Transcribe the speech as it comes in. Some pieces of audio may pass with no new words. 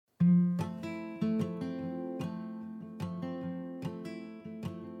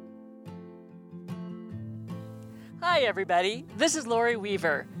Hi, everybody. This is Lori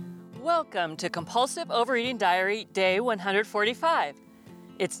Weaver. Welcome to Compulsive Overeating Diary, Day 145.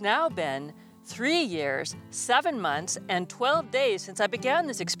 It's now been 3 years, 7 months, and 12 days since I began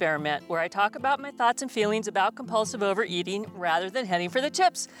this experiment where I talk about my thoughts and feelings about compulsive overeating rather than heading for the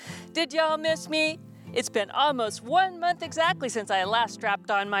chips. Did y'all miss me? It's been almost 1 month exactly since I last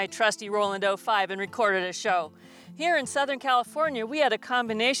strapped on my trusty Roland 05 and recorded a show. Here in Southern California, we had a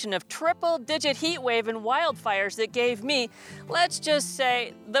combination of triple-digit heat wave and wildfires that gave me, let's just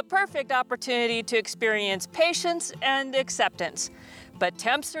say, the perfect opportunity to experience patience and acceptance. But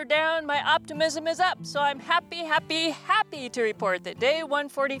temps are down, my optimism is up, so I'm happy to report that Day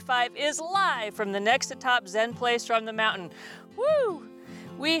 145 is live from the next to top Zen place from the mountain. Woo!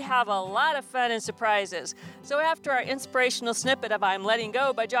 We have a lot of fun and surprises. So after our inspirational snippet of I'm Letting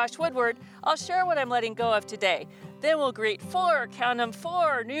Go by Josh Woodward, I'll share what I'm letting go of today. Then we'll greet four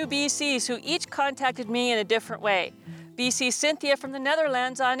new BCs who each contacted me in a different way. BC Cynthia from the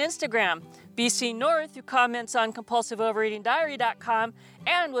Netherlands on Instagram, BC North who comments on compulsiveovereatingdiary.com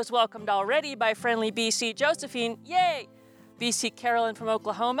and was welcomed already by friendly BC Josephine, yay! BC Carolyn from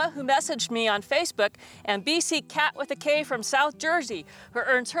Oklahoma, who messaged me on Facebook, and BC Cat with a K from South Jersey, who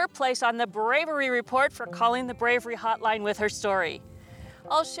earns her place on the Bravery Report for calling the Bravery Hotline with her story.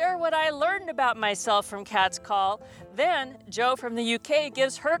 I'll share what I learned about myself from Cat's call. Then, Jo from the UK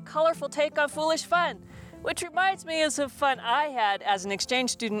gives her colorful take on foolish fun, which reminds me of some fun I had as an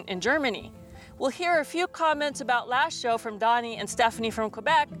exchange student in Germany. We'll hear a few comments about last show from Donnie and Stephanie from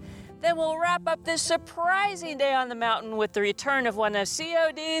Quebec. Then we'll wrap up this surprising day on the mountain with the return of one of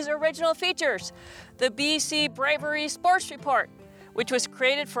COD's original features, the BC Bravery Sports Report, which was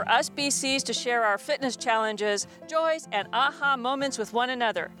created for us BCs to share our fitness challenges, joys, and aha moments with one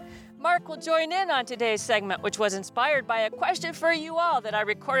another. Mark will join in on today's segment, which was inspired by a question for you all that I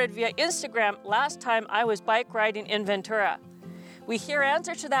recorded via Instagram last time I was bike riding in Ventura. We hear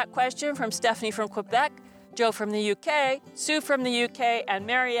answers to that question from Stephanie from Quebec, Jo from the UK, Sue from the UK, and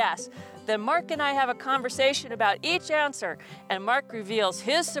Mary S. Then Mark and I have a conversation about each answer, and Mark reveals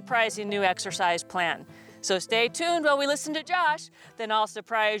his surprising new exercise plan. So stay tuned while we listen to Josh, then I'll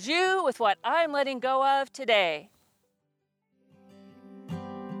surprise you with what I'm letting go of today.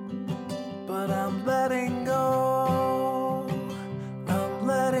 But I'm letting go, I'm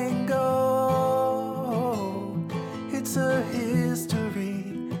letting go. It's a history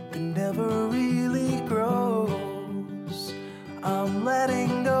that never really grows. I'm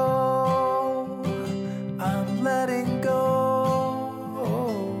letting go, I'm letting go.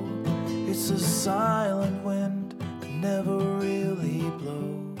 It's a silent wind that never really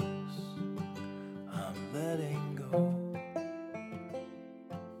blows. I'm letting go.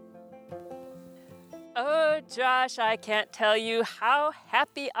 Oh, Josh, I can't tell you how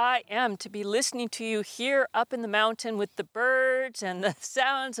happy I am to be listening to you here up in the mountain with the birds and the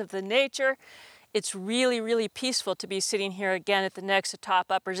sounds of the nature. It's really peaceful to be sitting here again at the next to top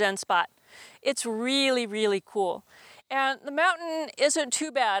Upper Zen spot. It's really cool. And the mountain isn't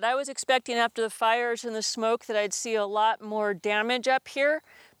too bad. I was expecting after the fires and the smoke that I'd see a lot more damage up here,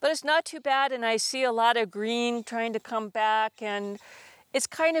 but it's not too bad, and I see a lot of green trying to come back, and it's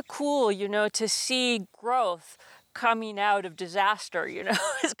kind of cool, to see growth coming out of disaster,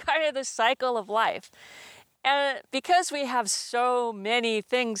 It's kind of the cycle of life. And because we have so many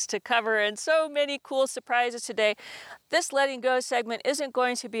things to cover and so many cool surprises today, this Letting Go segment isn't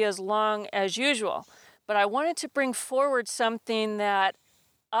going to be as long as usual. But I wanted to bring forward something that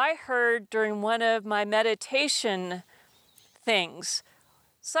I heard during one of my meditation things.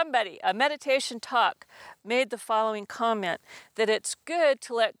 Somebody, a meditation talk, made the following comment, that it's good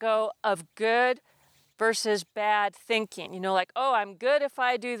to let go of good versus bad thinking. Like, oh, I'm good if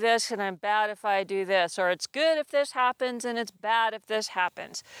I do this and I'm bad if I do this, or it's good if this happens and it's bad if this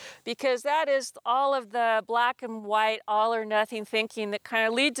happens. Because that is all of the black and white, all or nothing thinking that kind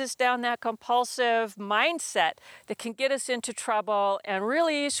of leads us down that compulsive mindset that can get us into trouble and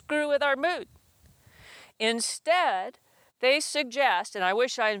really screw with our mood. Instead, they suggest, and I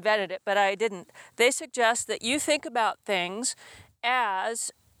wish I invented it, but I didn't, they suggest that you think about things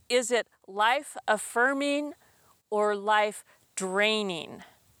as, is it life-affirming or life-draining?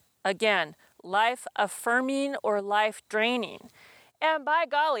 Again, life-affirming or life-draining. And by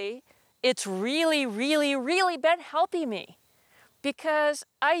golly, it's really been helping me. Because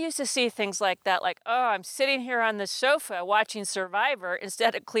I used to see things like that, like, oh, I'm sitting here on the sofa watching Survivor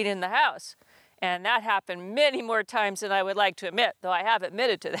instead of cleaning the house. And that happened many more times than I would like to admit, though I have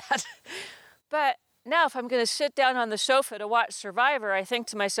admitted to that. But now if I'm going to sit down on the sofa to watch Survivor, I think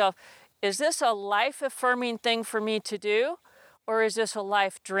to myself, is this a life-affirming thing for me to do? or is this a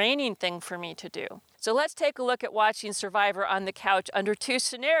life-draining thing for me to do? So let's take a look at watching Survivor on the couch under two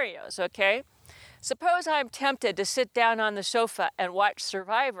scenarios, okay? Suppose I'm tempted to sit down on the sofa and watch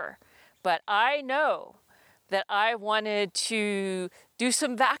Survivor, but I know that I wanted to do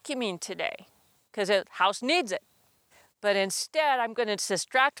some vacuuming today because the house needs it. But instead, I'm going to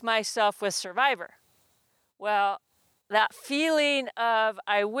distract myself with Survivor. Well, that feeling of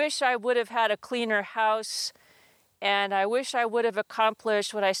I wish I would have had a cleaner house and I wish I would have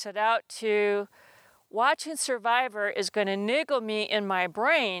accomplished what I set out to, watching Survivor is going to niggle me in my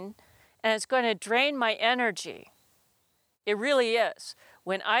brain and it's going to drain my energy. It really is.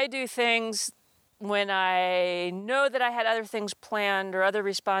 When I do things, when I know that I had other things planned or other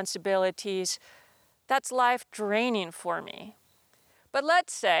responsibilities, that's life draining for me. But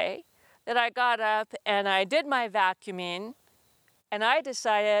let's say that I got up and I did my vacuuming and I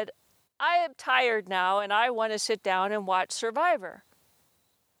decided I am tired now and I want to sit down and watch Survivor.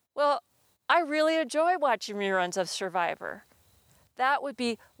 Well, I really enjoy watching reruns of Survivor. That would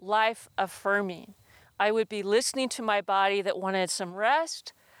be life affirming. I would be listening to my body that wanted some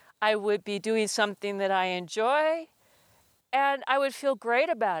rest. I would be doing something that I enjoy, and I would feel great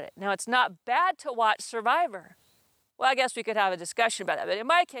about it. Now, it's not bad to watch Survivor. Well, I guess we could have a discussion about that. But in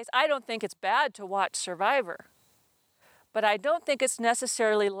my case, I don't think it's bad to watch Survivor. But I don't think it's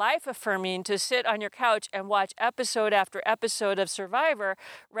necessarily life-affirming to sit on your couch and watch episode after episode of Survivor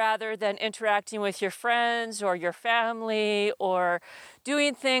rather than interacting with your friends or your family or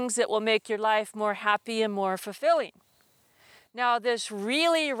doing things that will make your life more happy and more fulfilling. Now, this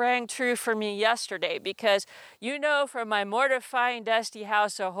really rang true for me yesterday because you know from my mortifying dusty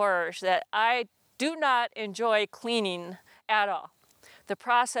house of horrors that I do not enjoy cleaning at all. The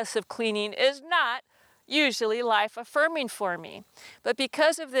process of cleaning is not usually life-affirming for me. But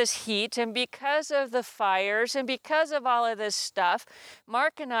because of this heat and because of the fires and because of all of this stuff,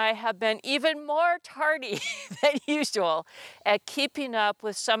 Mark and I have been even more tardy than usual at keeping up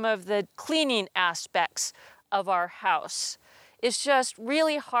with some of the cleaning aspects of our house. It's just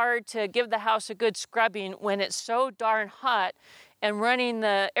really hard to give the house a good scrubbing when it's so darn hot, and running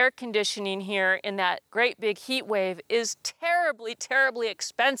the air conditioning here in that great big heat wave is terribly, terribly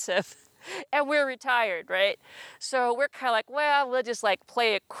expensive. And we're retired, right? So we're kind of like, well, we'll just like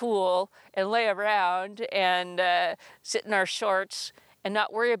play it cool and lay around and sit in our shorts and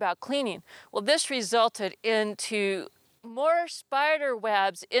not worry about cleaning. Well, this resulted into more spider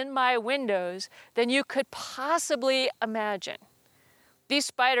webs in my windows than you could possibly imagine. These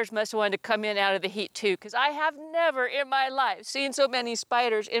spiders must have wanted to come in out of the heat too, because I have never in my life seen so many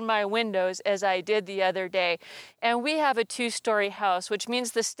spiders in my windows as I did the other day. And we have a 2-story house, which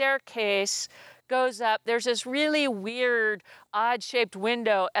means the staircase goes up. There's this really weird, odd-shaped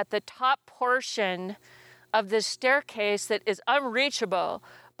window at the top portion of this staircase that is unreachable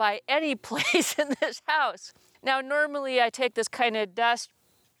by any place in this house. Now, normally I take this kind of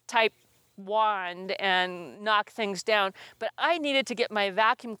dust-type wand and knock things down, but I needed to get my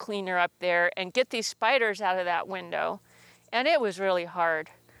vacuum cleaner up there and get these spiders out of that window, and it was really hard,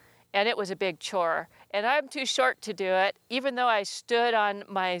 and it was a big chore, and I'm too short to do it. Even though I stood on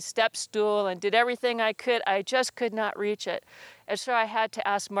my step stool and did everything I could, I just could not reach it, and so I had to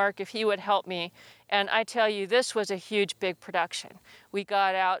ask Mark if he would help me. And I tell you, this was a huge, big production. We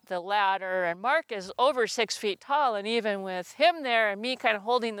got out the ladder, and Mark is over 6 feet tall, and even with him there and me kind of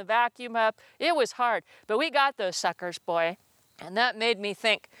holding the vacuum up, it was hard. But we got those suckers, boy. And that made me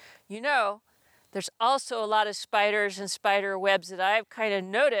think, you know, there's also a lot of spiders and spider webs that I've kind of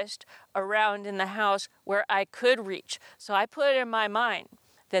noticed around in the house where I could reach. So I put it in my mind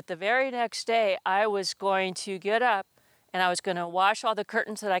that the very next day I was going to get up and I was going to wash all the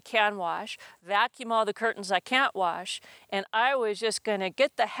curtains that I can wash, vacuum all the curtains I can't wash, and I was just going to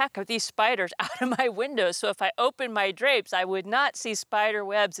get the heck of these spiders out of my windows so if I opened my drapes, I would not see spider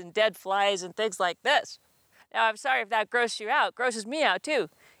webs and dead flies and things like this. Now, I'm sorry if that grosses you out. It grosses me out, too.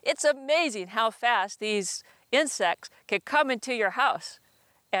 It's amazing how fast these insects can come into your house,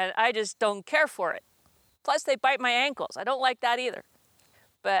 and I just don't care for it. Plus, they bite my ankles. I don't like that either.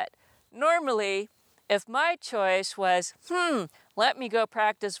 But normally, if my choice was, let me go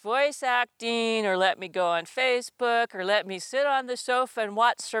practice voice acting, or let me go on Facebook, or let me sit on the sofa and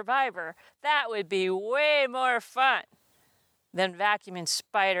watch Survivor, that would be way more fun than vacuuming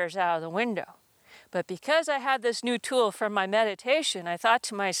spiders out of the window. But because I had this new tool from my meditation, I thought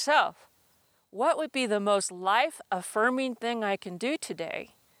to myself, what would be the most life-affirming thing I can do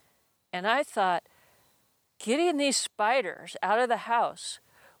today? And I thought, getting these spiders out of the house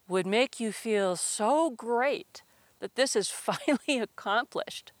would make you feel so great that this is finally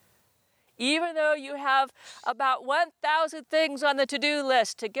accomplished. Even though you have about 1,000 things on the to-do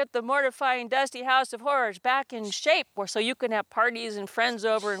list to get the mortifying, dusty house of horrors back in shape so you can have parties and friends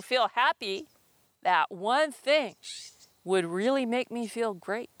over and feel happy, that one thing would really make me feel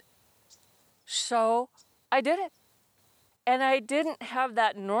great. So I did it. And I didn't have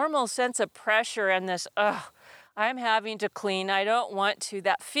that normal sense of pressure and this, I'm having to clean, I don't want to.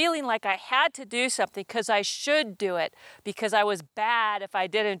 That feeling like I had to do something because I should do it, because I was bad if I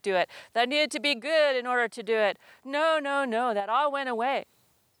didn't do it, that I needed to be good in order to do it. No, that all went away.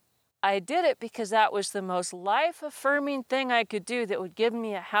 I did it because that was the most life-affirming thing I could do that would give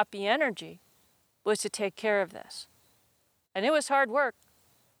me a happy energy, was to take care of this. And it was hard work,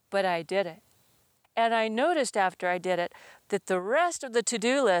 but I did it. And I noticed after I did it that the rest of the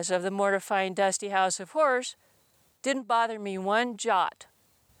to-do list of the mortifying, dusty house of horrors didn't bother me one jot.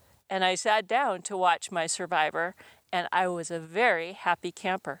 And I sat down to watch my survivor, and I was a very happy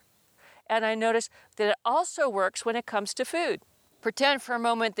camper. And I noticed that it also works when it comes to food. Pretend for a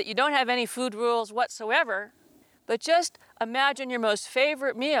moment that you don't have any food rules whatsoever, but just imagine your most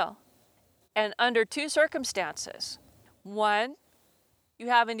favorite meal, and under two circumstances. One, you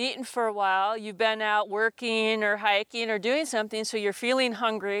haven't eaten for a while, you've been out working or hiking or doing something, so you're feeling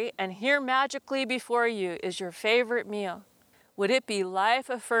hungry, and here magically before you is your favorite meal. Would it be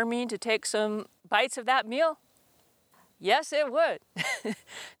life-affirming to take some bites of that meal? Yes, it would.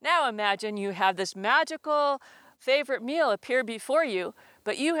 Now imagine you have this magical favorite meal appear before you,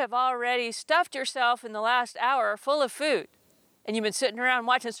 but you have already stuffed yourself in the last hour full of food, and you've been sitting around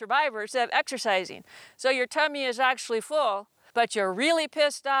watching Survivor instead of exercising. So your tummy is actually full, but you're really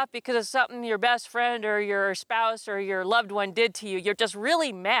pissed off because of something your best friend or your spouse or your loved one did to you. You're just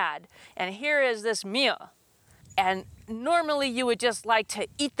really mad, and here is this meal. And normally you would just like to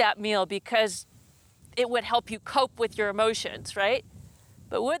eat that meal because it would help you cope with your emotions, right?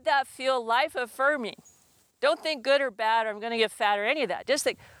 But would that feel life-affirming? Don't think good or bad or I'm going to get fat or any of that. Just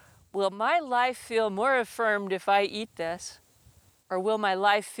think, will my life feel more affirmed if I eat this? Or will my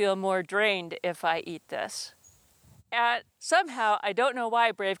life feel more drained if I eat this? And somehow, I don't know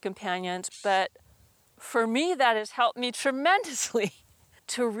why, brave companions, but for me that has helped me tremendously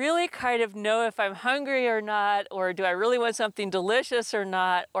to really kind of know if I'm hungry or not, or do I really want something delicious or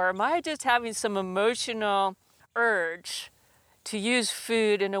not, or am I just having some emotional urge to use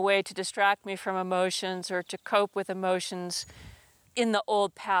food in a way to distract me from emotions or to cope with emotions in the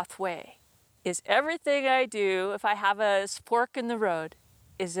old pathway? Is everything I do, if I have a fork in the road,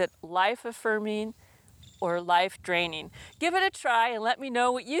 is it life-affirming or life-draining? Give it a try and let me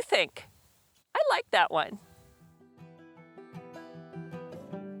know what you think. I like that one.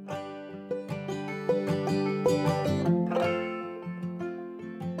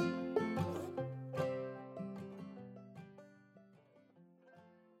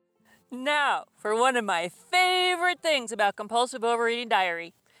 Now, for one of my favorite things about Compulsive Overeating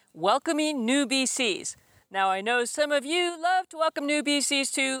Diary, welcoming new BCs. Now, I know some of you love to welcome new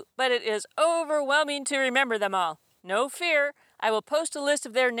BCs too, but it is overwhelming to remember them all. No fear, I will post a list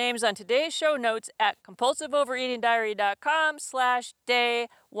of their names on today's show notes at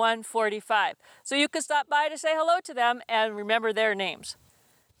compulsiveovereatingdiary.com/day145. So you can stop by to say hello to them and remember their names.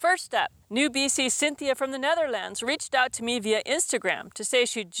 First up, new BC Cynthia from the Netherlands reached out to me via Instagram to say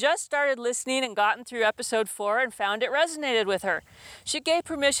she just started listening and gotten through episode 4 and found it resonated with her. She gave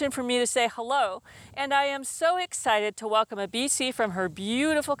permission for me to say hello, and I am so excited to welcome a BC from her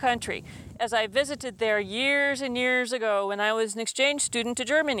beautiful country, as I visited there years and years ago when I was an exchange student to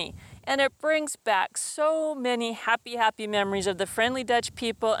Germany, and it brings back so many happy memories of the friendly Dutch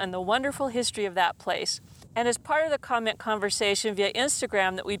people and the wonderful history of that place. And as part of the comment conversation via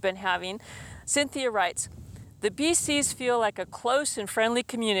Instagram that we've been having, Cynthia writes, "The BCs feel like a close and friendly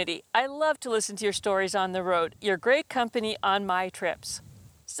community. I love to listen to your stories on the road. You're great company on my trips."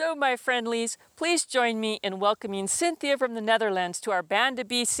 So, my friendlies, please join me in welcoming Cynthia from the Netherlands to our band of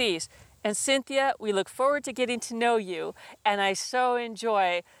BCs. And Cynthia, we look forward to getting to know you, and I so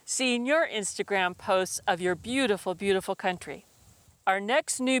enjoy seeing your Instagram posts of your beautiful, beautiful country. Our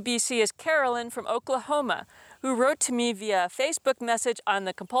next new BC is Carolyn from Oklahoma, who wrote to me via Facebook message on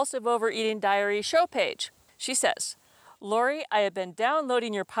the Compulsive Overeating Diary show page. She says, "Lori, I have been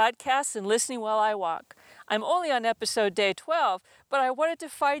downloading your podcasts and listening while I walk. I'm only on episode day 12, but I wanted to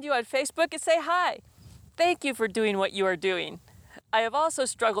find you on Facebook and say hi. Thank you for doing what you are doing. I have also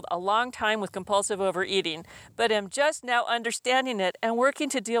struggled a long time with compulsive overeating, but am just now understanding it and working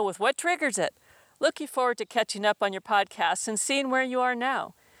to deal with what triggers it. Looking forward to catching up on your podcasts and seeing where you are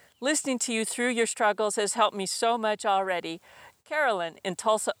now. Listening to you through your struggles has helped me so much already. Carolyn in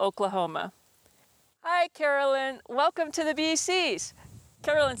Tulsa, Oklahoma." Hi, Carolyn. Welcome to the BCs.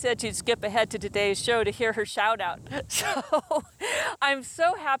 Carolyn said she'd skip ahead to today's show to hear her shout out. So I'm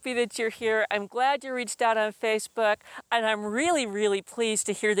so happy that you're here. I'm glad you reached out on Facebook, and I'm really, really pleased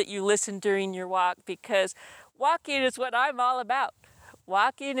to hear that you listened during your walk, because walking is what I'm all about.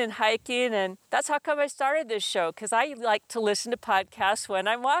 Walking and hiking, and that's how come I started this show, because I like to listen to podcasts when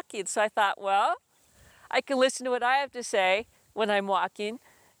I'm walking. So I thought, well, I can listen to what I have to say when I'm walking,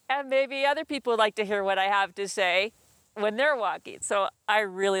 and maybe other people would like to hear what I have to say when they're walking. So I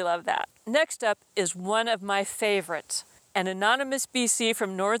really love that. Next up is one of my favorites, an anonymous BC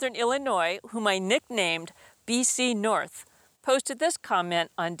from Northern Illinois, whom I nicknamed BC North, posted this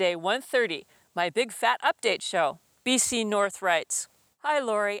comment on day 130, my big fat update show. BC North writes, "Hi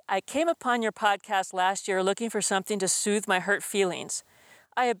Lori, I came upon your podcast last year looking for something to soothe my hurt feelings.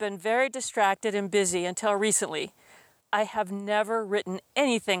 I have been very distracted and busy until recently. I have never written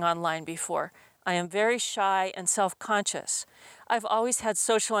anything online before. I am very shy and self-conscious. I've always had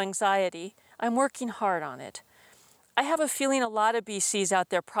social anxiety. I'm working hard on it. I have a feeling a lot of BCs out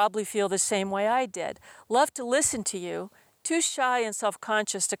there probably feel the same way I did. Love to listen to you. Too shy and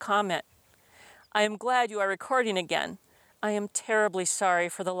self-conscious to comment. I am glad you are recording again. I am terribly sorry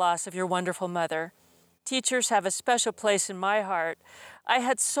for the loss of your wonderful mother. Teachers have a special place in my heart. I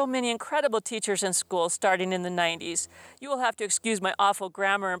had so many incredible teachers in school starting in the 90s. You will have to excuse my awful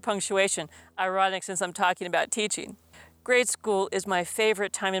grammar and punctuation, ironic since I'm talking about teaching. Grade school is my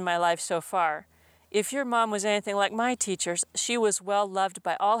favorite time in my life so far. If your mom was anything like my teachers, she was well loved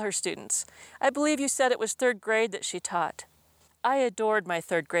by all her students. I believe you said it was third grade that she taught. I adored my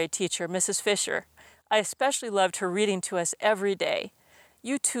third grade teacher, Mrs. Fisher. I especially loved her reading to us every day.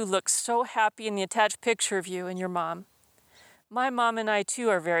 You two look so happy in the attached picture of you and your mom. My mom and I too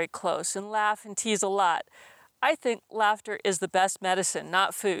are very close and laugh and tease a lot. I think laughter is the best medicine,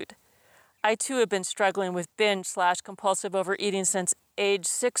 not food. I too have been struggling with binge/compulsive overeating since age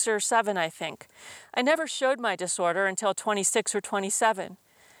 6 or 7, I think. I never showed my disorder until 26 or 27.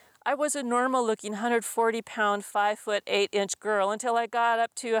 I was a normal-looking 140-pound, 5'8" girl until I got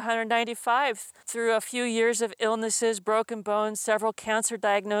up to 195 through a few years of illnesses, broken bones, several cancer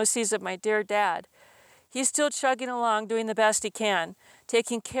diagnoses of my dear dad. He's still chugging along, doing the best he can.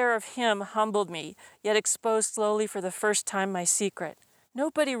 Taking care of him humbled me, yet exposed slowly for the first time my secret.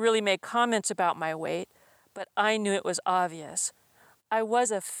 Nobody really made comments about my weight, but I knew it was obvious. I was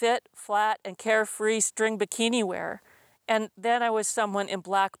a fit, flat, and carefree string bikini wearer. And then I was someone in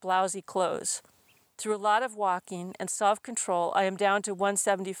black blousy clothes. Through a lot of walking and self-control, I am down to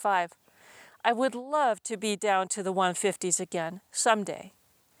 175. I would love to be down to the 150s again, someday.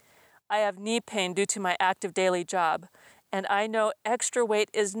 I have knee pain due to my active daily job, and I know extra weight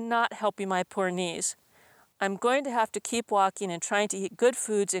is not helping my poor knees. I'm going to have to keep walking and trying to eat good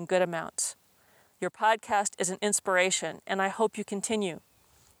foods in good amounts. Your podcast is an inspiration, and I hope you continue.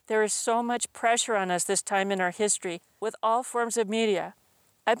 There is so much pressure on us this time in our history with all forms of media.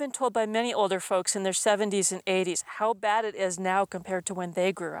 I've been told by many older folks in their 70s and 80s how bad it is now compared to when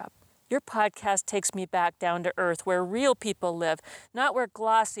they grew up. Your podcast takes me back down to earth where real people live, not where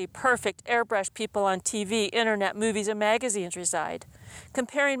glossy, perfect, airbrushed people on TV, internet, movies, and magazines reside.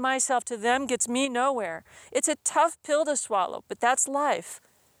 Comparing myself to them gets me nowhere. It's a tough pill to swallow, but that's life.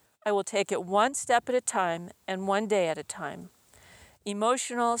 I will take it one step at a time and one day at a time.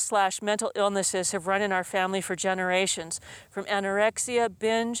 Emotional/mental illnesses have run in our family for generations, from anorexia,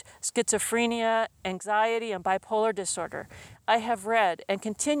 binge, schizophrenia, anxiety, and bipolar disorder. I have read and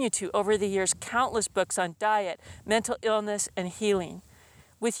continue to over the years countless books on diet, mental illness, and healing.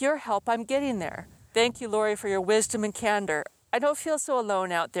 With your help, I'm getting there. Thank you, Lori, for your wisdom and candor. I don't feel so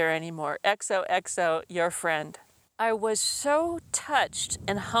alone out there anymore. XOXO, your friend. I was so touched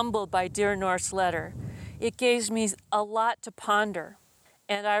and humbled by Dear North's letter. It gave me a lot to ponder.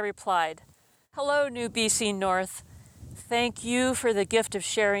 And I replied, "Hello, new BC North. Thank you for the gift of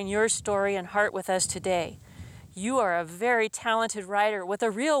sharing your story and heart with us today. You are a very talented writer with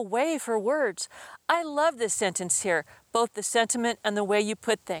a real way for words. I love this sentence here, both the sentiment and the way you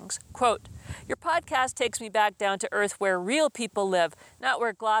put things. Quote, your podcast takes me back down to earth where real people live, not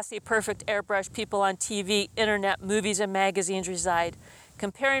where glossy, perfect, airbrushed people on TV, internet, movies, and magazines reside.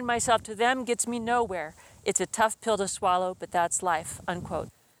 Comparing myself to them gets me nowhere. It's a tough pill to swallow, but that's life," unquote.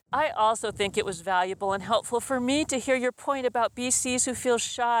 I also think it was valuable and helpful for me to hear your point about BCs who feel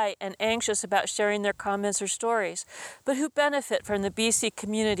shy and anxious about sharing their comments or stories, but who benefit from the BC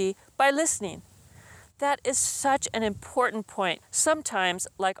community by listening. That is such an important point. Sometimes,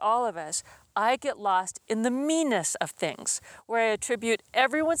 like all of us, I get lost in the meanness of things, where I attribute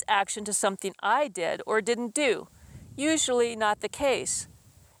everyone's action to something I did or didn't do. Usually not the case.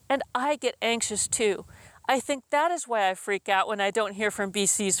 And I get anxious too. I think that is why I freak out when I don't hear from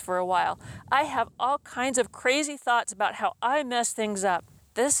BCs for a while. I have all kinds of crazy thoughts about how I mess things up.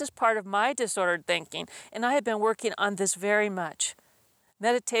 This is part of my disordered thinking, and I have been working on this very much.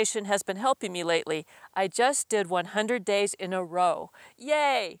 Meditation has been helping me lately. I just did 100 days in a row.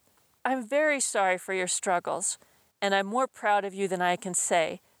 Yay! I'm very sorry for your struggles, and I'm more proud of you than I can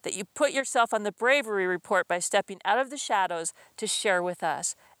say, that you put yourself on the bravery report by stepping out of the shadows to share with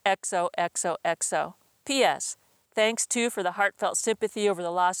us. XOXOXO. P.S. Thanks, too, for the heartfelt sympathy over the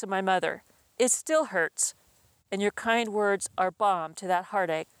loss of my mother. It still hurts, and your kind words are balm to that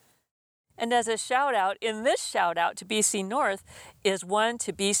heartache. And as a shout-out, in this shout-out to BC North is one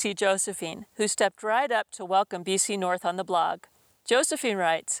to BC Josephine, who stepped right up to welcome BC North on the blog. Josephine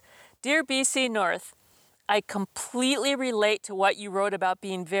writes, Dear BC North, I completely relate to what you wrote about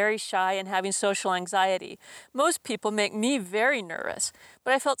being very shy and having social anxiety. Most people make me very nervous,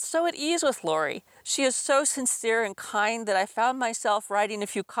 but I felt so at ease with Lori. She is so sincere and kind that I found myself writing a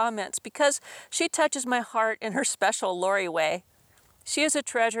few comments because she touches my heart in her special Lori way. She is a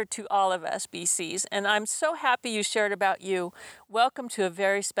treasure to all of us BCs, and I'm so happy you shared about you. Welcome to a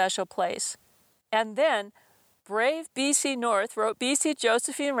very special place. And then, brave BC North wrote BC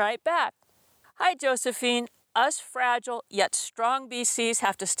Josephine right back. Hi, Josephine. Us fragile yet strong BCs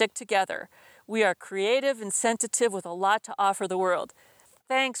have to stick together. We are creative and sensitive with a lot to offer the world.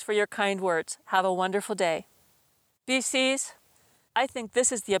 Thanks for your kind words. Have a wonderful day. BCs, I think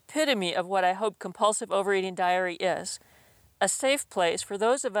this is the epitome of what I hope Compulsive Overeating Diary is. A safe place for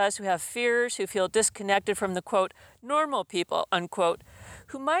those of us who have fears, who feel disconnected from the, quote, normal people, unquote,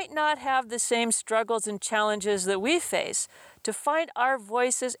 who might not have the same struggles and challenges that we face, to find our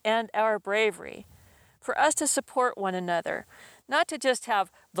voices and our bravery, for us to support one another, not to just have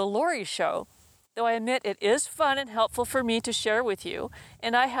the Lori Show, though I admit it is fun and helpful for me to share with you,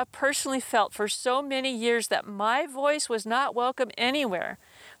 and I have personally felt for so many years that my voice was not welcome anywhere,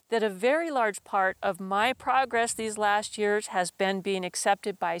 that a very large part of my progress these last years has been being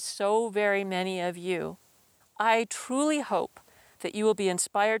accepted by so very many of you. I truly hope that you will be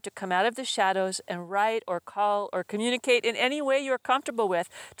inspired to come out of the shadows and write or call or communicate in any way you are comfortable with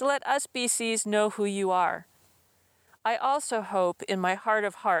to let us BCs know who you are. I also hope in my heart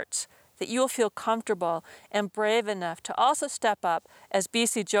of hearts that you will feel comfortable and brave enough to also step up, as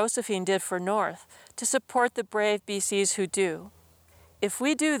BC Josephine did for North, to support the brave BCs who do. If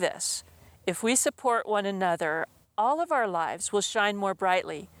we do this, if we support one another, all of our lives will shine more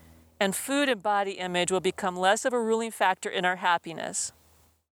brightly, and food and body image will become less of a ruling factor in our happiness.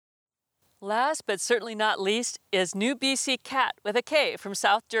 Last but certainly not least is New BC Cat with a K from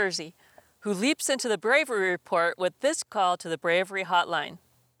South Jersey, who leaps into the Bravery Report with this call to the Bravery Hotline.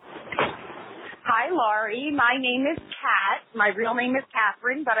 Hi, Laurie. My name is Kat. My real name is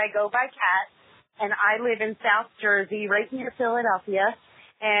Catherine, but I go by Kat, and I live in South Jersey, right near Philadelphia.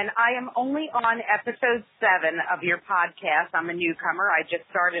 And I am only on episode 7 of your podcast. I'm a newcomer. I just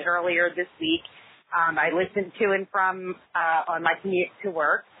started earlier this week. I listen to and from on my commute to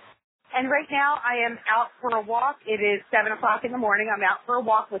work. And right now I am out for a walk. It is 7 o'clock in the morning. I'm out for a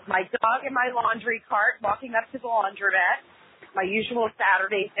walk with my dog and my laundry cart, walking up to the laundromat, my usual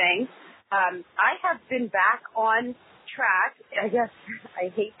Saturday thing. I have been back on track. I guess I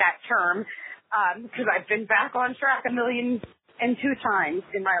hate that term because I've been back on track 1,000,002 times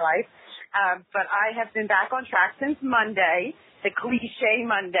in my life. But I have been back on track since Monday, the cliche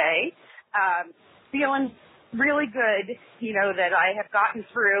Monday, feeling really good, you know, that I have gotten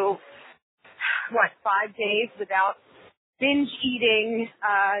through, 5 days without binge eating.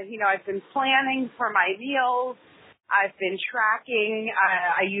 I've been planning for my meals. I've been tracking.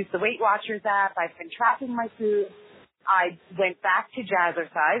 I use the Weight Watchers app. I've been tracking my food. I went back to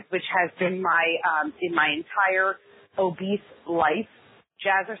Jazzercise, which has been in my entire obese life.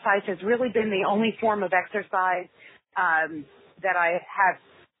 Jazzercise has really been the only form of exercise that I have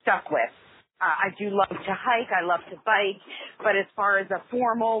stuck with. I do love to hike. I love to bike. But as far as a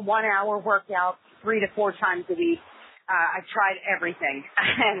formal 1-hour workout 3 to 4 times a week, I've tried everything.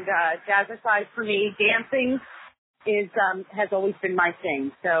 And Jazzercise for me, dancing has always been my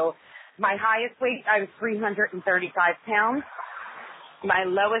thing. So my highest weight, I was 335 pounds. My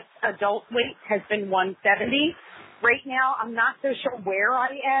lowest adult weight has been 170. Right now, I'm not so sure where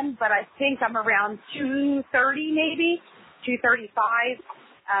I am, but I think I'm around 230 maybe, 235.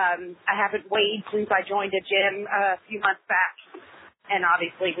 I haven't weighed since I joined a gym a few months back. And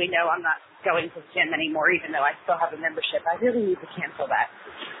obviously we know I'm not going to the gym anymore, even though I still have a membership. I really need to cancel that.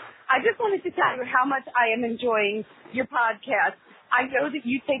 I just wanted to tell you how much I am enjoying your podcast. I know that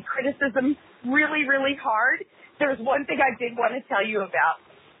you take criticism really, really hard. There's one thing I did want to tell you about.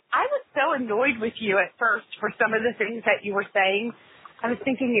 I was so annoyed with you at first for some of the things that you were saying. I was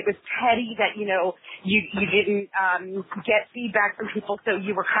thinking it was petty that, you didn't get feedback from people, so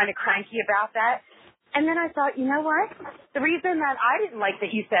you were kind of cranky about that. And then I thought, you know what? The reason that I didn't like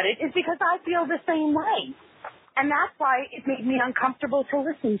that you said it is because I feel the same way. And that's why it made me uncomfortable to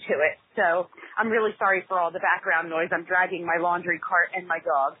listen to it. So I'm really sorry for all the background noise. I'm dragging my laundry cart and my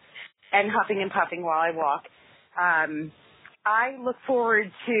dog and huffing and puffing while I walk. I look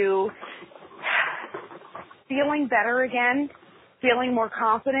forward to feeling better again, feeling more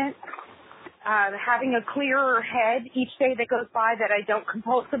confident, having a clearer head each day that goes by, that I don't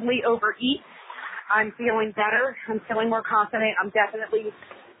compulsively overeat. I'm feeling better. I'm feeling more confident. I'm definitely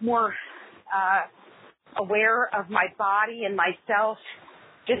more aware of my body and myself,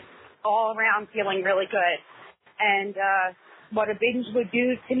 just all around feeling really good. And what a binge would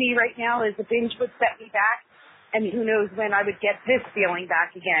do to me right now is a binge would set me back, and who knows when I would get this feeling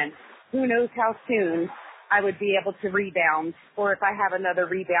back again. Who knows how soon I would be able to rebound, or if I have another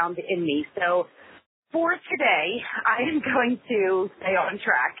rebound in me. So for today, I am going to stay on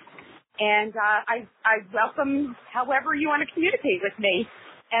track. And I welcome however you want to communicate with me.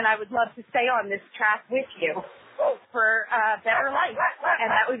 And I would love to stay on this track with you for a better life.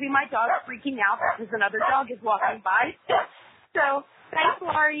 And that would be my dog freaking out because another dog is walking by. So thanks,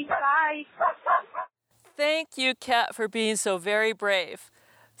 Laurie. Bye. Thank you, Kat, for being so very brave.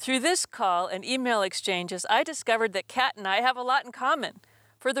 Through this call and email exchanges, I discovered that Kat and I have a lot in common.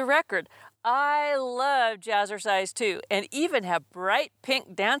 For the record, I love jazzercise too, and even have bright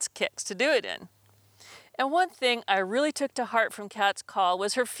pink dance kicks to do it in. And one thing I really took to heart from Kat's call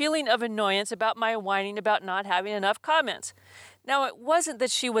was her feeling of annoyance about my whining about not having enough comments. Now, it wasn't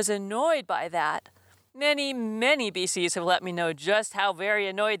that she was annoyed by that. Many, many BCs have let me know just how very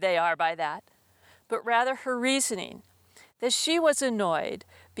annoyed they are by that. But rather her reasoning, that she was annoyed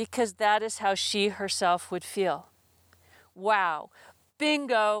because that is how she herself would feel. Wow,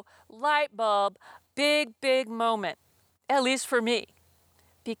 bingo, light bulb, big, big moment, at least for me.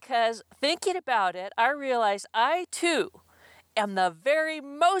 Because thinking about it, I realize I too am the very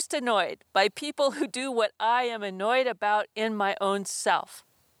most annoyed by people who do what I am annoyed about in my own self.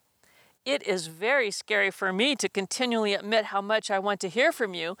 It is very scary for me to continually admit how much I want to hear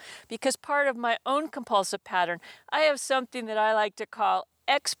from you, because part of my own compulsive pattern, I have something that I like to call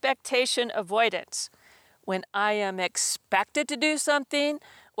expectation avoidance. When I am expected to do something,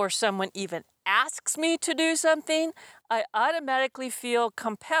 or someone even asks me to do something, I automatically feel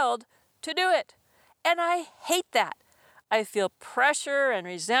compelled to do it. And I hate that. I feel pressure and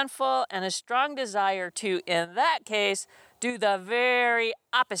resentful and a strong desire to, in that case, do the very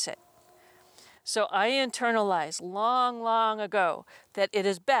opposite. So I internalized long, long ago that it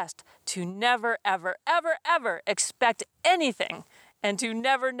is best to never, ever, ever, ever expect anything, and to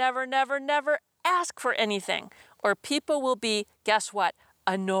never, never, never, never ask for anything, or people will be, guess what,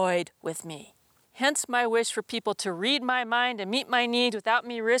 annoyed with me. Hence my wish for people to read my mind and meet my needs without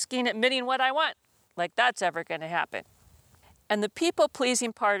me risking admitting what I want, like that's ever going to happen. And the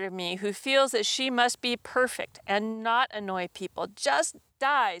people-pleasing part of me who feels that she must be perfect and not annoy people just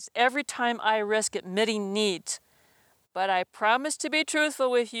dies every time I risk admitting needs. But I promise to be truthful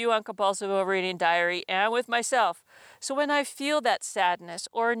with you on Compulsive Overeating Diary and with myself. So when I feel that sadness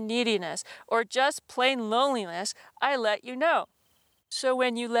or neediness or just plain loneliness, I let you know. So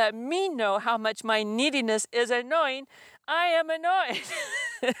when you let me know how much my neediness is annoying, I am annoyed.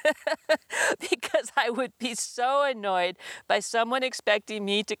 Because I would be so annoyed by someone expecting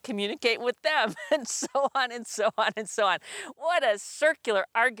me to communicate with them, and so on and so on and so on. What a circular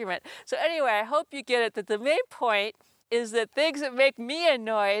argument. So anyway, I hope you get it, that the main point is that things that make me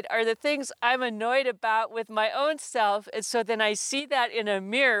annoyed are the things I'm annoyed about with my own self. And so then I see that in a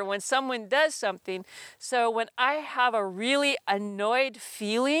mirror when someone does something. So when I have a really annoyed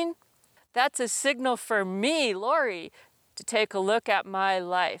feeling, that's a signal for me, Laurie, to take a look at my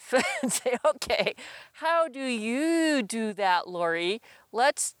life and say, okay, how do you do that, Laurie?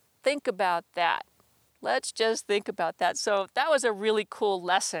 Let's think about that. Let's just think about that. So that was a really cool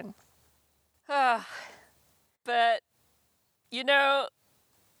lesson. But you know,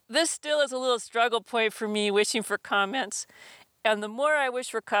 this still is a little struggle point for me, wishing for comments. And the more I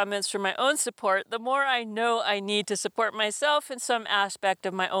wish for comments for my own support, the more I know I need to support myself in some aspect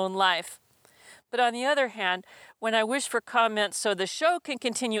of my own life. But on the other hand, when I wish for comments so the show can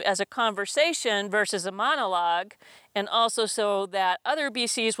continue as a conversation versus a monologue, and also so that other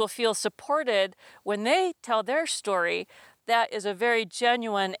BCs will feel supported when they tell their story, that is a very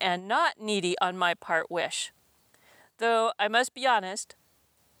genuine and not needy on my part wish. Though I must be honest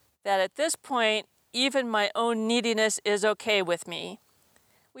that at this point, even my own neediness is okay with me.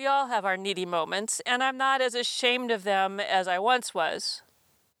 We all have our needy moments, and I'm not as ashamed of them as I once was.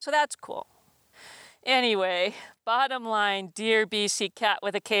 So that's cool. Anyway, bottom line, dear BC Cat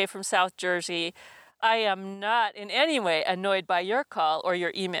with a K from South Jersey, I am not in any way annoyed by your call or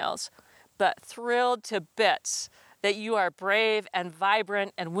your emails, but thrilled to bits that you are brave and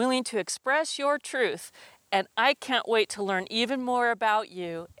vibrant and willing to express your truth. And I can't wait to learn even more about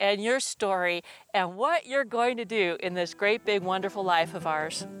you and your story and what you're going to do in this great, big, wonderful life of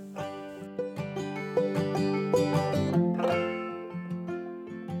ours.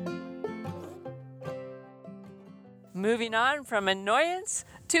 Moving on from annoyance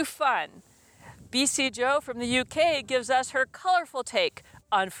to fun. BC Joe from the UK gives us her colorful take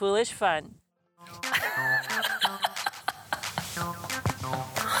on foolish fun.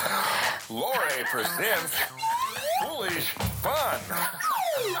 Lori presents Foolish Fun.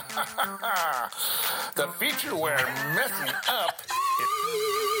 The feature where messing up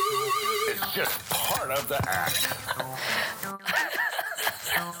is just part of the act.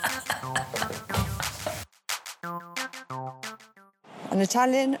 An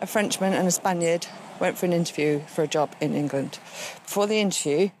Italian, a Frenchman and a Spaniard went for an interview for a job in England. Before the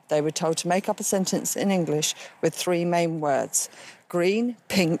interview, they were told to make up a sentence in English with 3 main words: green,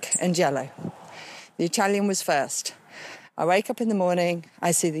 pink and yellow. The Italian was first. I wake up in the morning,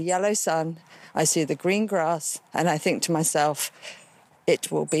 I see the yellow sun, I see the green grass, and I think to myself,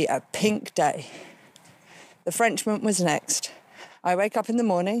 it will be a pink day. The Frenchman was next. I wake up in the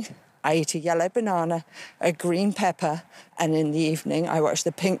morning, I eat a yellow banana, a green pepper, and in the evening I watch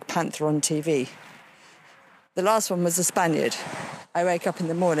the Pink Panther on TV. The last one was the Spaniard. I wake up in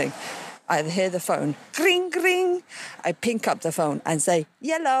the morning, I hear the phone, gring, gring. I pick up the phone and say,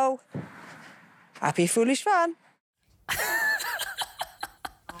 yellow. Happy foolish fun.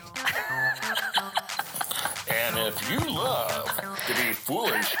 And if you love to be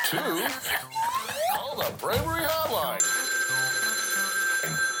foolish too, call the Bravery Hotline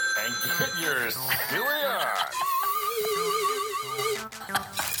and get your silly on.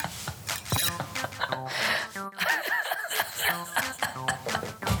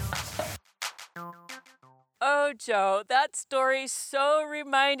 Oh, Joe, that story so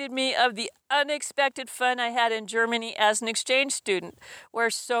reminded me of the unexpected fun I had in Germany as an exchange student,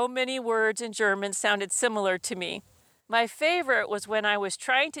 where so many words in German sounded similar to me. My favorite was when I was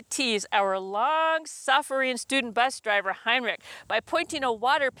trying to tease our long-suffering student bus driver Heinrich by pointing a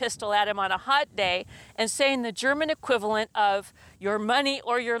water pistol at him on a hot day and saying the German equivalent of your money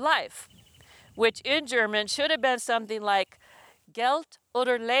or your life, which in German should have been something like Geld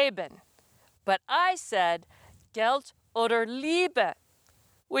oder Leben. But I said Geld oder Liebe,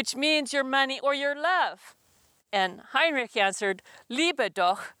 which means your money or your love. And Heinrich answered Liebe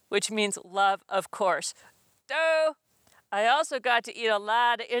doch, which means love, of course. Duh! I also got to eat a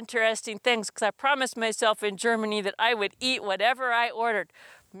lot of interesting things because I promised myself in Germany that I would eat whatever I ordered.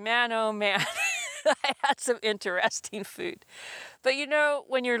 Man, oh man, I had some interesting food. But you know,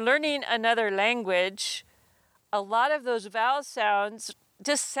 when you're learning another language, a lot of those vowel sounds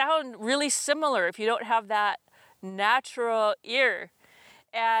just sound really similar if you don't have that natural ear.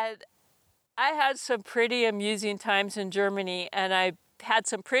 And I had some pretty amusing times in Germany, and I had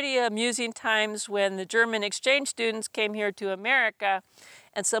some pretty amusing times when the German exchange students came here to America,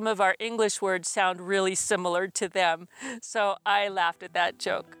 and some of our English words sound really similar to them. So I laughed at that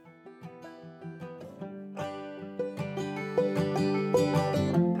joke.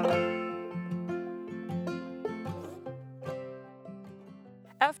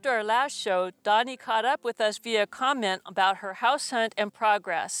 After our last show, Donnie caught up with us via comment about her house hunt and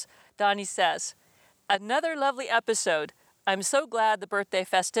progress. Donnie says, "Another lovely episode. I'm so glad the birthday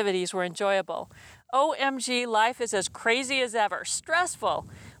festivities were enjoyable. OMG, life is as crazy as ever. Stressful.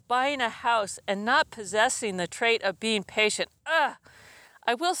 Buying a house and not possessing the trait of being patient. Ugh.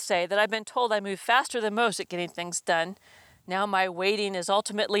 I will say that I've been told I move faster than most at getting things done. Now my waiting is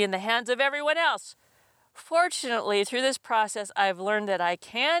ultimately in the hands of everyone else. Fortunately, through this process, I've learned that I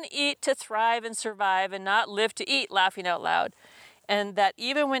can eat to thrive and survive and not live to eat, laughing out loud. And that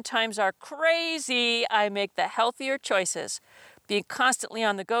even when times are crazy, I make the healthier choices. Being constantly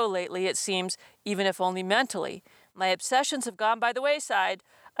on the go lately, it seems, even if only mentally. My obsessions have gone by the wayside.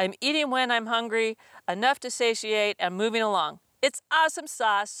 I'm eating when I'm hungry, enough to satiate, and moving along. It's awesome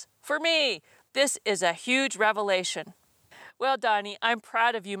sauce. For me, this is a huge revelation." Well, Donnie, I'm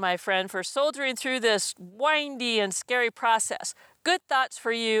proud of you, my friend, for soldiering through this windy and scary process. Good thoughts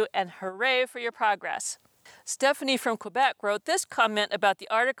for you, and hooray for your progress. Stephanie from Quebec wrote this comment about the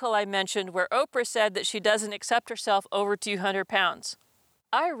article I mentioned where Oprah said that she doesn't accept herself over 200 pounds.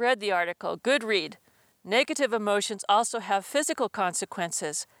 I read the article. Good read. Negative emotions also have physical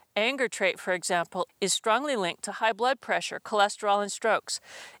consequences. Anger trait, for example, is strongly linked to high blood pressure, cholesterol, and strokes.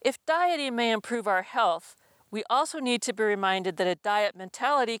 If dieting may improve our health, we also need to be reminded that a diet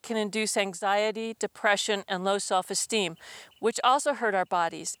mentality can induce anxiety, depression, and low self-esteem, which also hurt our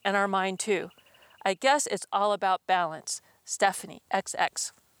bodies and our mind too. I guess it's all about balance. Stephanie,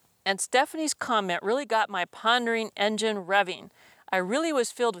 XX. And Stephanie's comment really got my pondering engine revving. I really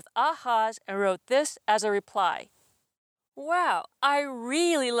was filled with ahas and wrote this as a reply. Wow, I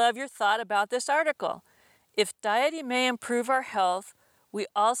really love your thought about this article. If dieting may improve our health, we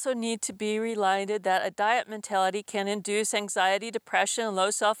also need to be reminded that a diet mentality can induce anxiety, depression, and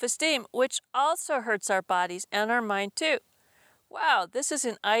low self-esteem, which also hurts our bodies and our mind too. Wow, this is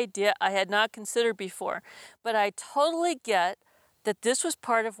an idea I had not considered before, but I totally get that this was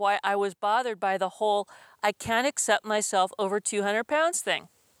part of why I was bothered by the whole I can't accept myself over 200 pounds thing.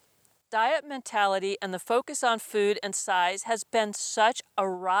 Diet mentality and the focus on food and size has been such a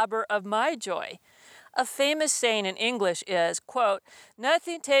robber of my joy. A famous saying in English is, quote,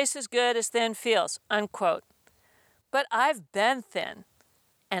 "Nothing tastes as good as thin feels," unquote. But I've been thin,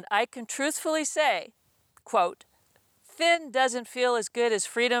 and I can truthfully say, quote, "Thin doesn't feel as good as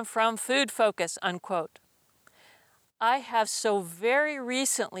freedom from food focus," unquote. I have so very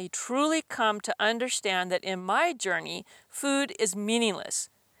recently truly come to understand that in my journey, food is meaningless.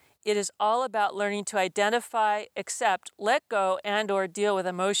 It is all about learning to identify, accept, let go, and/or deal with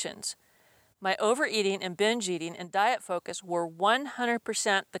emotions. My overeating and binge eating and diet focus were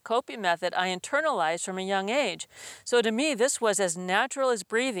 100% the coping method I internalized from a young age. So to me, this was as natural as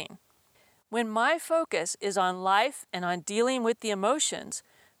breathing. When my focus is on life and on dealing with the emotions,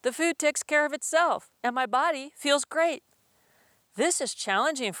 the food takes care of itself and my body feels great. This is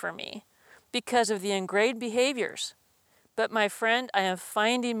challenging for me because of the ingrained behaviors. But my friend, I am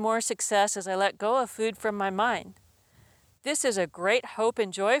finding more success as I let go of food from my mind. This is a great hope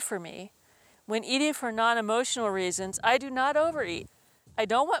and joy for me. When eating for non-emotional reasons, I do not overeat. I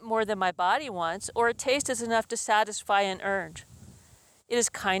don't want more than my body wants, or a taste is enough to satisfy an urge. It is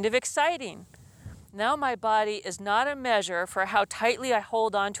kind of exciting. Now my body is not a measure for how tightly I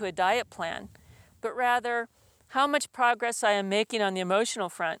hold on to a diet plan, but rather how much progress I am making on the emotional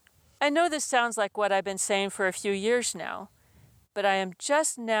front. I know this sounds like what I've been saying for a few years now, but I am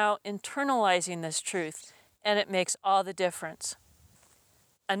just now internalizing this truth, and it makes all the difference.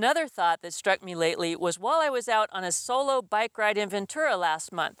 Another thought that struck me lately was while I was out on a solo bike ride in Ventura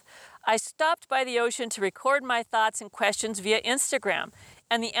last month. I stopped by the ocean to record my thoughts and questions via Instagram,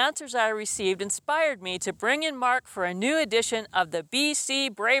 and the answers I received inspired me to bring in Mark for a new edition of the BC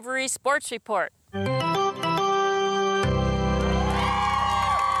Bravery Sports Report.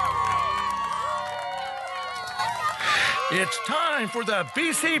 It's time for the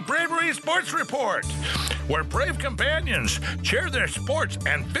BC Bravery Sports Report, where brave companions share their sports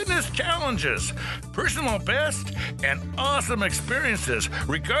and fitness challenges, personal best, and awesome experiences,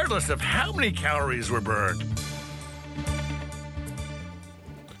 regardless of how many calories were burned.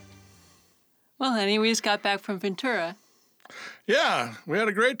 Well, honey, we just got back from Ventura. Yeah, we had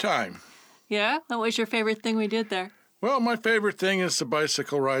a great time. Yeah? What was your favorite thing we did there? Well, my favorite thing is the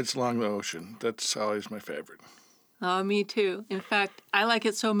bicycle rides along the ocean. That's always my favorite. Oh, me too. In fact, I like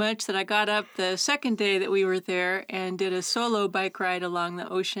it so much that I got up the second day that we were there and did a solo bike ride along the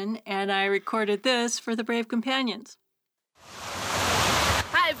ocean, and I recorded this for the Brave Companions.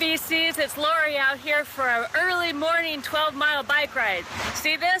 Hi, VCs. It's Lori out here for an early morning 12-mile bike ride.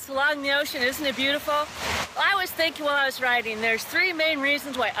 See this along the ocean? Isn't it beautiful? I was thinking while I was riding, there's three main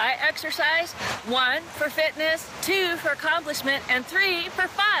reasons why I exercise. 1, for fitness, 2, for accomplishment, and 3, for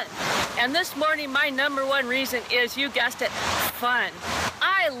fun. And this morning, my number one reason is, you guessed it, fun.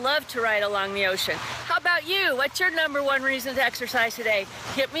 I love to ride along the ocean. How about you? What's your number one reason to exercise today?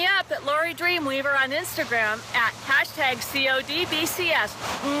 Hit me up at Lori Dreamweaver on Instagram at #CODBCS.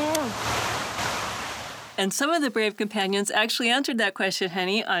 And some of the Brave Companions actually answered that question,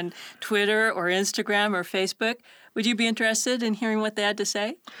 honey, on Twitter or Instagram or Facebook. Would you be interested in hearing what they had to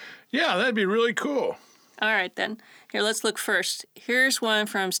say? Yeah, that'd be really cool. All right, then. Here, let's look first. Here's one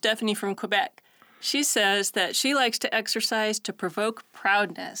from Stephanie from Quebec. She says that she likes to exercise to provoke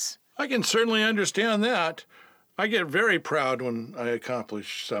proudness. I can certainly understand that. I get very proud when I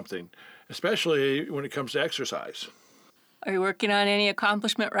accomplish something, especially when it comes to exercise. Are you working on any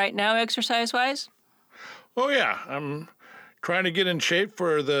accomplishment right now, exercise-wise? Oh, yeah. I'm trying to get in shape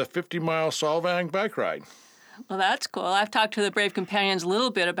for the 50-mile Solvang bike ride. Well, that's cool. I've talked to the Brave Companions a little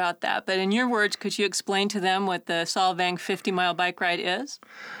bit about that, but in your words, could you explain to them what the Solvang 50-mile bike ride is?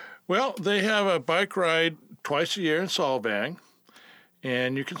 Well, they have a bike ride twice a year in Solvang,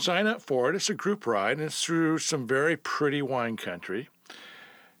 And you can sign up for it. It's a group ride, and it's through some very pretty wine country.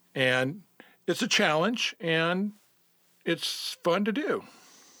 And it's a challenge, and it's fun to do.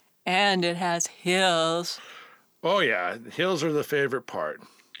 And it has hills. Oh, yeah. Hills are the favorite part.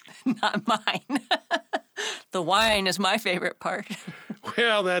 Not mine. The wine is my favorite part.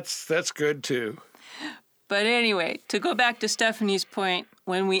 Well, that's good, too. But anyway, to go back to Stephanie's point,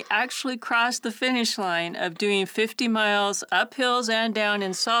 when we actually cross the finish line of doing 50 miles up hills and down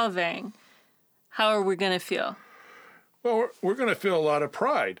in Solvang, how are we going to feel? Well, we're going to feel a lot of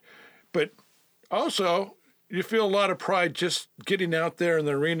pride. But also, you feel a lot of pride just getting out there in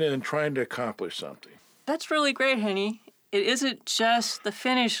the arena and trying to accomplish something. That's really great, honey. It isn't just the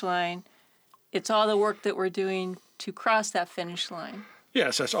finish line. It's all the work that we're doing to cross that finish line.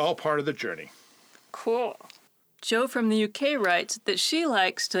 Yes, that's all part of the journey. Cool. Jo from the UK writes that she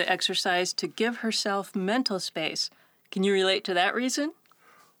likes to exercise to give herself mental space. Can you relate to that reason?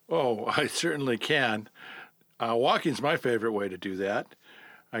 Oh, I certainly can. Walking's my favorite way to do that.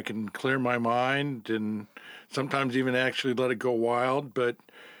 I can clear my mind and sometimes even actually let it go wild. But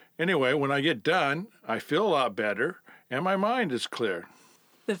anyway, when I get done, I feel a lot better and my mind is clear.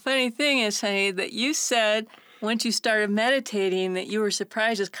 The funny thing is, honey, that you said once you started meditating that you were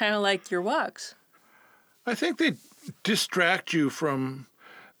surprised it's kind of like your walks. I think they distract you from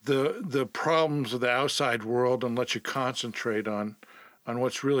the problems of the outside world and let you concentrate on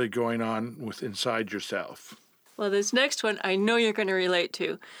what's really going on with inside yourself. Well, this next one I know you're going to relate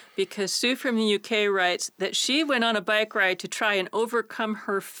to, because Sue from the UK writes that she went on a bike ride to try and overcome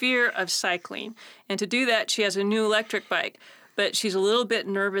her fear of cycling. And to do that, she has a new electric bike, but she's a little bit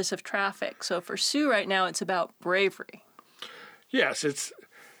nervous of traffic. So for Sue right now, it's about bravery. Yes, it's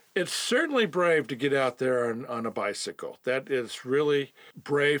certainly brave to get out there on a bicycle. That is really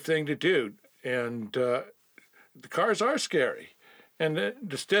brave thing to do. And the cars are scary. And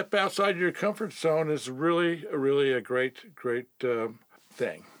to step outside your comfort zone is really a great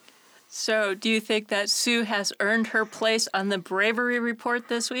thing. So do you think that Sue has earned her place on the bravery report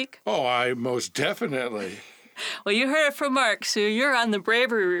this week? Oh, I most definitely. Well, you heard it from Mark, Sue. You're on the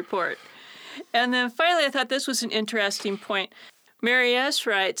bravery report. And then finally, I thought this was an interesting point. Mary S.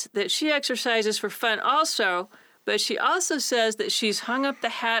 writes that she exercises for fun also, but she also says that she's hung up the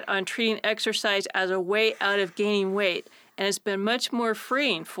hat on treating exercise as a way out of gaining weight. And it's been much more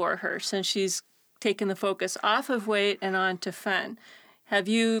freeing for her since she's taken the focus off of weight and on to fun. Have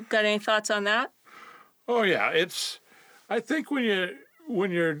you got any thoughts on that? Oh yeah, I think when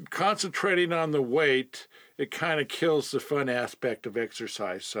you're concentrating on the weight, it kind of kills the fun aspect of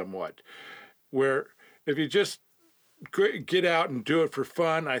exercise somewhat. Where if you just get out and do it for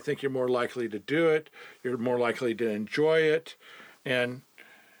fun, I think you're more likely to do it. You're more likely to enjoy it, and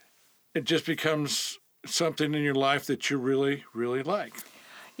it just becomes something in your life that you really, really like.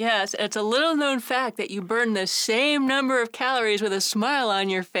 Yes, it's a little known fact that you burn the same number of calories with a smile on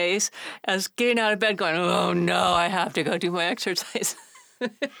your face as getting out of bed going, oh no, I have to go do my exercise.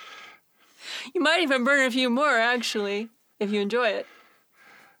 You might even burn a few more, actually, if you enjoy it.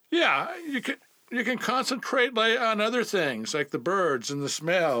 Yeah, you can concentrate on other things, like the birds and the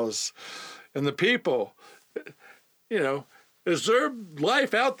smells and the people. You know, observe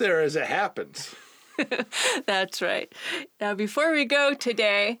life out there as it happens. That's right. Now, before we go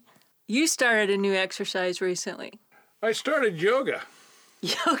today, you started a new exercise recently. I started yoga.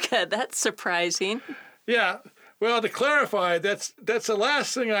 Yoga, that's surprising. Yeah. Well, to clarify, that's the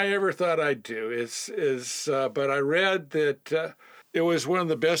last thing I ever thought I'd do. But I read that it was one of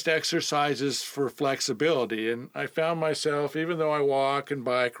the best exercises for flexibility, and I found myself, even though I walk and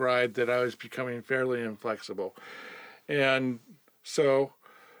bike ride, that I was becoming fairly inflexible, and so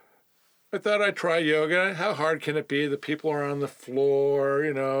I thought I'd try yoga. How hard can it be? The people are on the floor,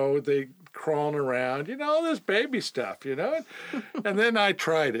 they crawling around, this baby stuff, And then I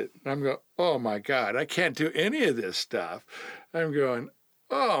tried it. I'm going, oh my God, I can't do any of this stuff. I'm going,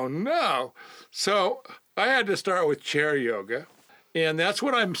 oh no. So I had to start with chair yoga. And that's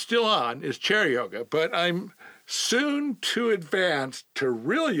what I'm still on, is chair yoga. But I'm soon to advance to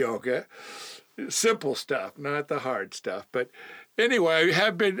real yoga, simple stuff, not the hard stuff. But anyway,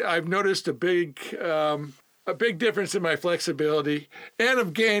 I've noticed a big difference in my flexibility, and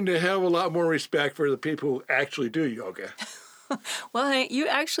I've gained a hell of a lot more respect for the people who actually do yoga. Well, you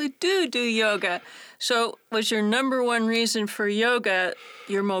actually do yoga. So was your number one reason for yoga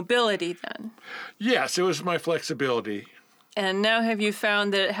your mobility then? Yes, it was my flexibility. And now have you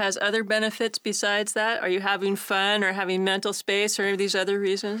found that it has other benefits besides that? Are you having fun or having mental space or any of these other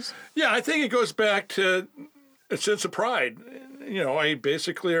reasons? Yeah, I think it goes back to a sense of pride. I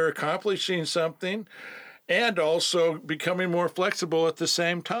basically are accomplishing something, and also becoming more flexible at the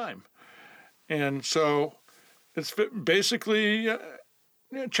same time. And so it's basically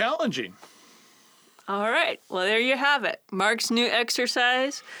challenging. All right. Well, there you have it. Mark's new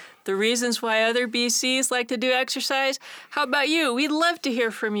exercise, the reasons why other BCs like to do exercise. How about you? We'd love to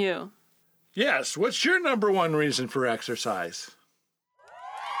hear from you. Yes. What's your number one reason for exercise?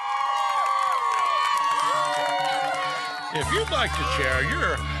 If you'd like to share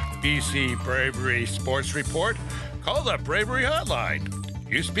your BC Bravery Sports Report, call the Bravery Hotline,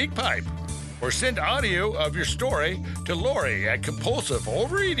 use SpeakPipe, or send audio of your story to Lori at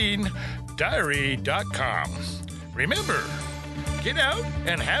compulsiveovereatingdiary.com. Remember, get out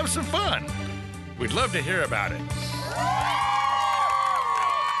and have some fun. We'd love to hear about it.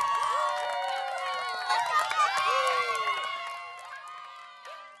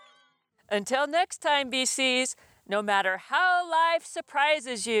 Until next time, BCs, no matter how life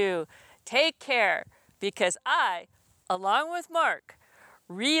surprises you, take care, because I, along with Mark,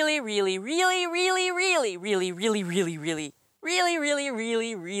 really,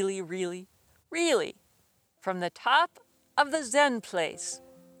 from the top of the Zen place,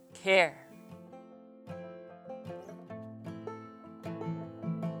 care.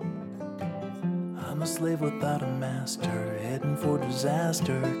 I'm a slave without a master, heading for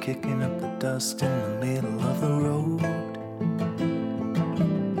disaster, kicking up the dust in the middle of the road.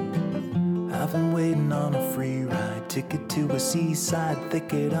 I've been waiting on a free ride, ticket to a seaside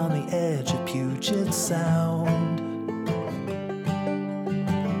thicket on the edge of Puget Sound.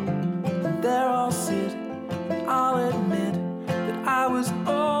 And there I'll sit, and I'll admit that I was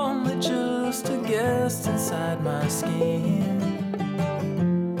only just a guest inside my skin.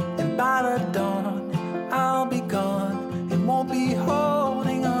 And by the dawn, I'll be gone and won't be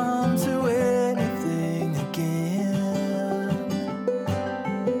holding on to anything again.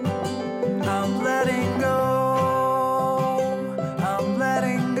 I'm letting